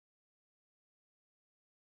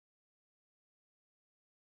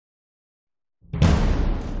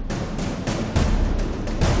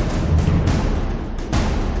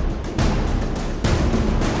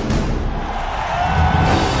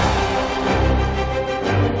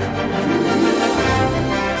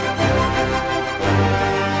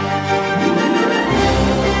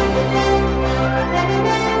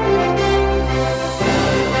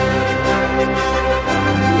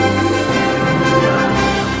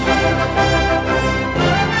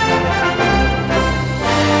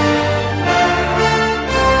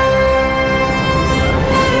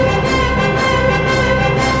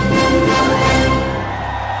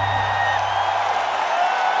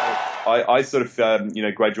I sort of,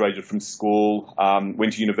 graduated from school,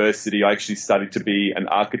 went to university. I actually studied to be an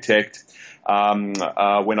architect.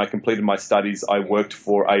 When I completed my studies, I worked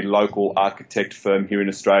for a local architect firm here in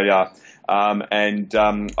Australia.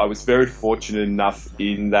 I was very fortunate enough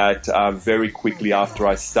in that very quickly after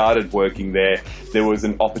I started working there was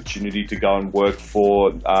an opportunity to go and work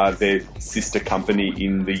for their sister company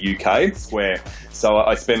in the UK, Square. So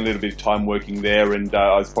I spent a little bit of time working there, and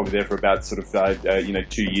I was probably there for about sort of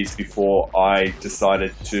 2 years before I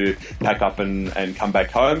decided to pack up and come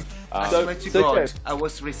back home. I swear to God, I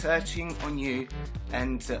was researching on you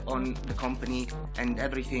and on the company and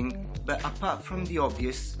everything, but apart from the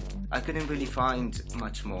obvious, I couldn't really find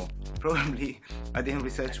much more. Probably I didn't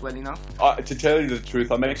research well enough. To tell you the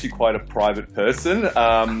truth, I'm actually quite a private person.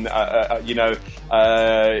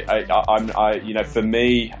 For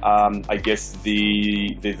me, I guess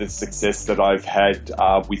the success that I've had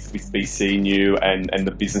with BCNÜ and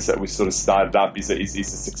the business that we sort of started up is a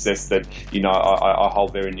success that I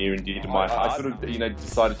hold very near and dear to my heart. I sort of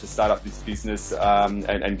decided to start up this business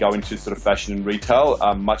and go into sort of fashion and retail,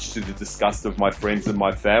 much to the disgust of my friends and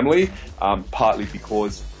my family. Partly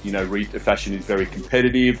because fashion is very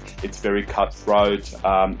competitive, it's very cutthroat,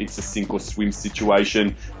 it's a sink or swim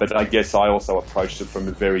situation, but I guess I also approached it from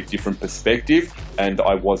a very different perspective, and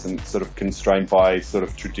I wasn't sort of constrained by sort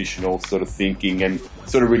of traditional sort of thinking, and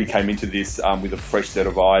sort of really came into this with a fresh set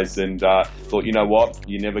of eyes, and thought, you know what,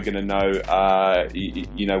 you're never going to know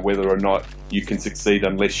whether or not you can succeed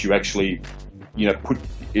unless you actually put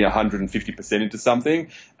 150% into something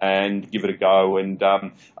and give it a go. And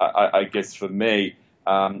I guess for me,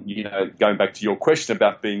 going back to your question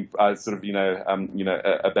about being why isn't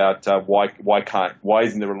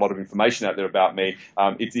there a lot of information out there about me?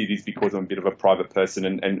 It is because I'm a bit of a private person,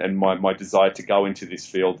 and my desire to go into this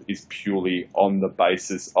field is purely on the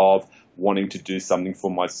basis of wanting to do something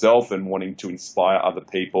for myself and wanting to inspire other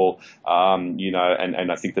people,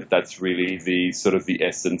 and I think that's really the sort of the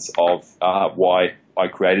essence of why I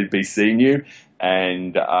created BCNÜ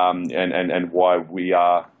and why we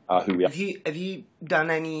are who we are. Have you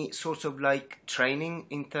done any sort of like training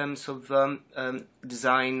in terms of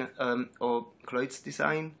design or clothes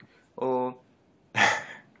design, or?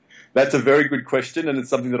 That's a very good question, and it's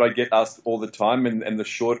something that I get asked all the time, and the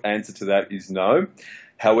short answer to that is no.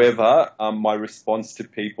 However, my response to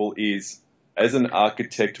people is, as an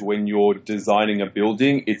architect, when you're designing a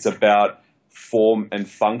building, it's about form and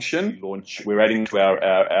function. We're adding to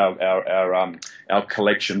our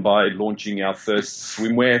collection by launching our first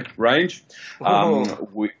swimwear range.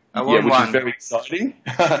 Which is very exciting.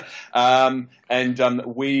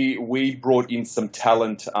 We brought in some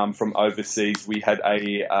talent from overseas. We had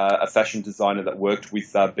a fashion designer that worked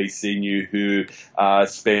with BCNÜ who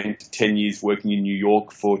spent 10 years working in New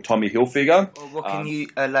York for Tommy Hilfiger. What can you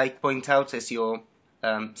point out as your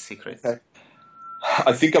secret? Okay.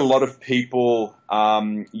 I think a lot of people,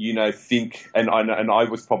 think, and I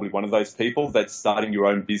was probably one of those people, that starting your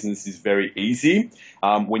own business is very easy.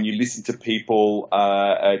 When you listen to people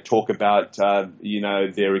talk about,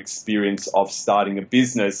 their experience of starting a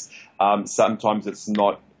business, sometimes it's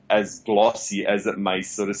not as glossy as it may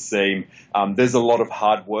sort of seem. There's a lot of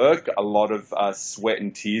hard work, a lot of sweat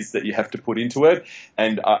and tears that you have to put into it.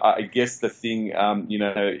 And I guess the thing,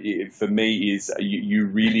 for me is you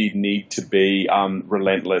really need to be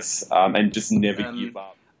relentless and just never give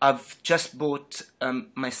up. I've just bought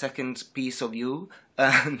my second piece of you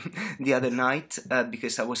the other night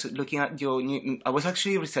because I was looking at your new. I was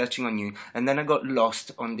actually researching on you, and then I got lost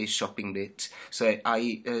on this shopping bit. So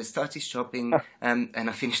I started shopping, and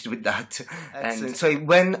I finished with that. And so,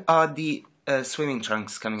 when are the swimming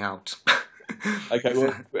trunks coming out? Okay,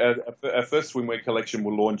 well, our first swimwear collection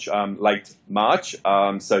will launch late March,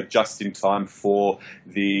 so just in time for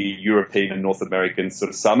the European and North American sort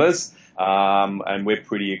of summers. And we're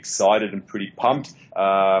pretty excited and pretty pumped. Me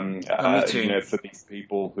too. For these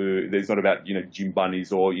people who, there's not about, gym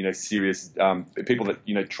bunnies or, serious people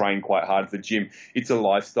that, train quite hard at the gym. It's a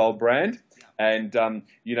lifestyle brand. And,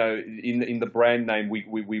 in the brand name, we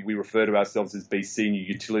refer to ourselves as BCNÜ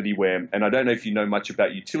Utility Wear. And I don't know if you know much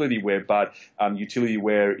about utility wear, but utility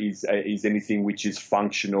wear is anything which is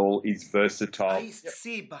functional, is versatile. I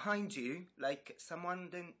see behind you, like someone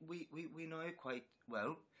then we know quite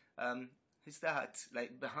well. Who's that?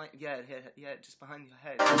 Like behind? Yeah, just behind your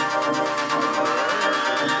head.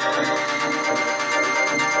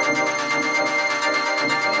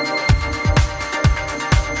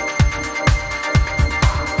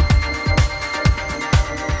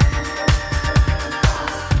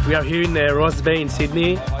 We are here in Ross Bay in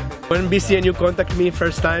Sydney. When BCNÜ contacted me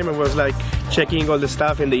first time, I was like checking all the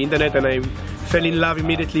stuff in the internet, and I fell in love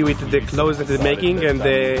immediately with the clothes that they're making, and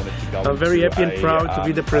I'm very happy and proud to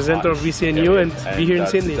be the presenter of BCNÜ and be here in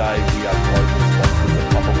Sydney. Today we are global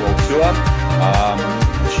sponsors of the World Tour.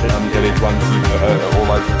 Eliad runs all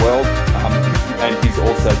over the world, and he's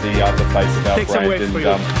also the face of our brand.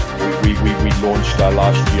 And we launched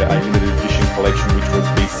last year a limited edition collection, which was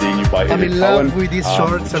BCNÜ by Eliad Cohen. I'm in love with these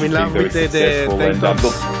shorts. I'm in love with the tank tops.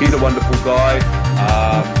 Look, he's a wonderful guy.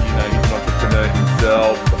 You know, he's an entrepreneur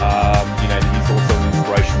himself. You know, he's also an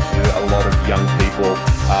inspiration to a lot of young people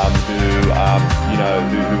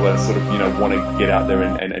who are sort of, you know, want to get out there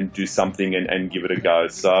and do something and give it a go.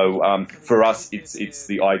 So for us, it's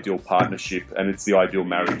the ideal partnership and it's the ideal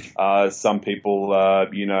marriage. Some people, are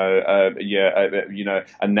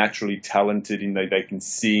naturally talented. You know, they can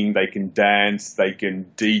sing, they can dance, they can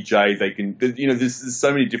DJ, they can, you know, there's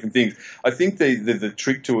so many different things. I think the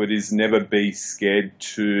trick to it is never be scared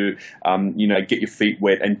to, get your feet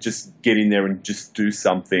wet and just get in there and just do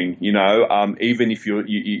something. You know, even if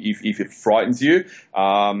if it frightens you,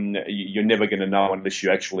 you're never going to know unless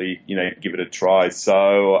you actually, give it a try.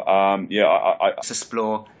 So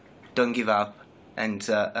explore, don't give up, and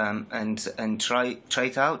try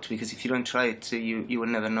it out, because if you don't try it, you will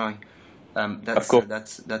never know.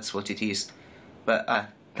 That's what it is. But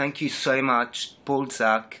thank you so much, Paul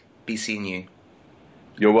Zack, BCNÜ.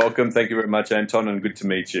 You're welcome. Thank you very much, Anton, and good to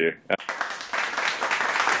meet you.